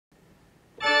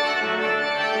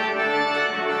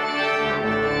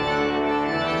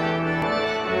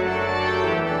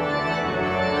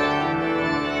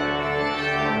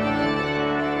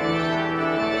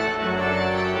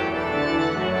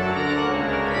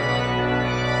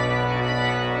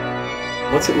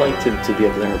What's it like to be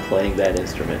up there playing that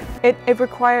instrument? It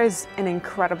requires an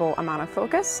incredible amount of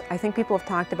focus. I think people have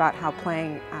talked about how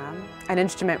playing an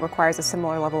instrument requires a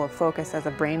similar level of focus as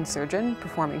a brain surgeon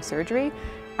performing surgery,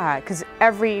 because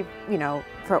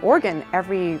for organ,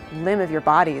 every limb of your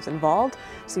body is involved.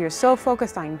 So you're so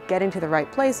focused on getting to the right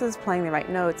places, playing the right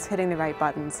notes, hitting the right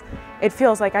buttons. It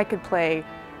feels like I could play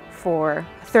for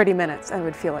 30 minutes and it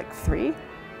would feel like 3.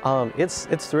 It's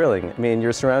thrilling. I mean,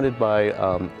 you're surrounded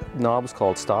by knobs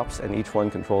called stops, and each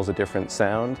one controls a different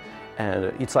sound.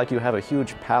 And it's like you have a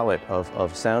huge palette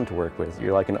of sound to work with.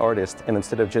 You're like an artist, and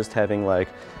instead of just having like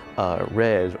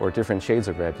red or different shades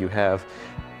of red, you have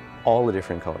all the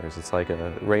different colors. It's like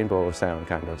a rainbow of sound,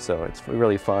 kind of. So it's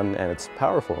really fun and it's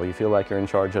powerful. You feel like you're in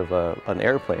charge of an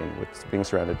airplane with being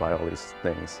surrounded by all these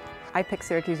things. I picked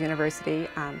Syracuse University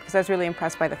because I was really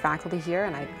impressed by the faculty here,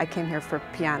 and I came here for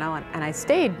piano, and I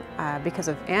stayed because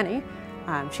of Annie.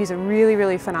 She's a really,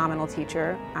 really phenomenal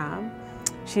teacher.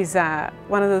 She's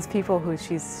one of those people who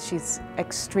she's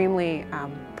extremely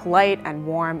polite and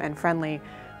warm and friendly,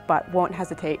 but won't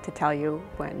hesitate to tell you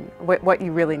what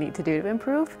you really need to do to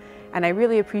improve. And I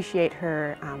really appreciate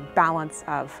her balance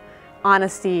of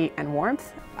honesty and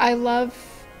warmth. I love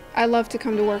to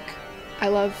come to work. I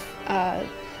love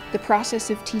the process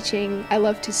of teaching. I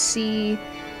love to see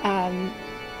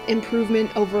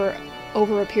improvement over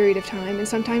a period of time, and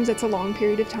sometimes it's a long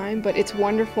period of time, but it's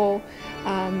wonderful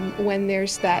when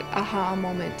there's that aha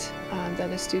moment that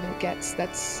a student gets.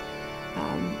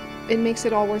 It makes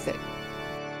it all worth it.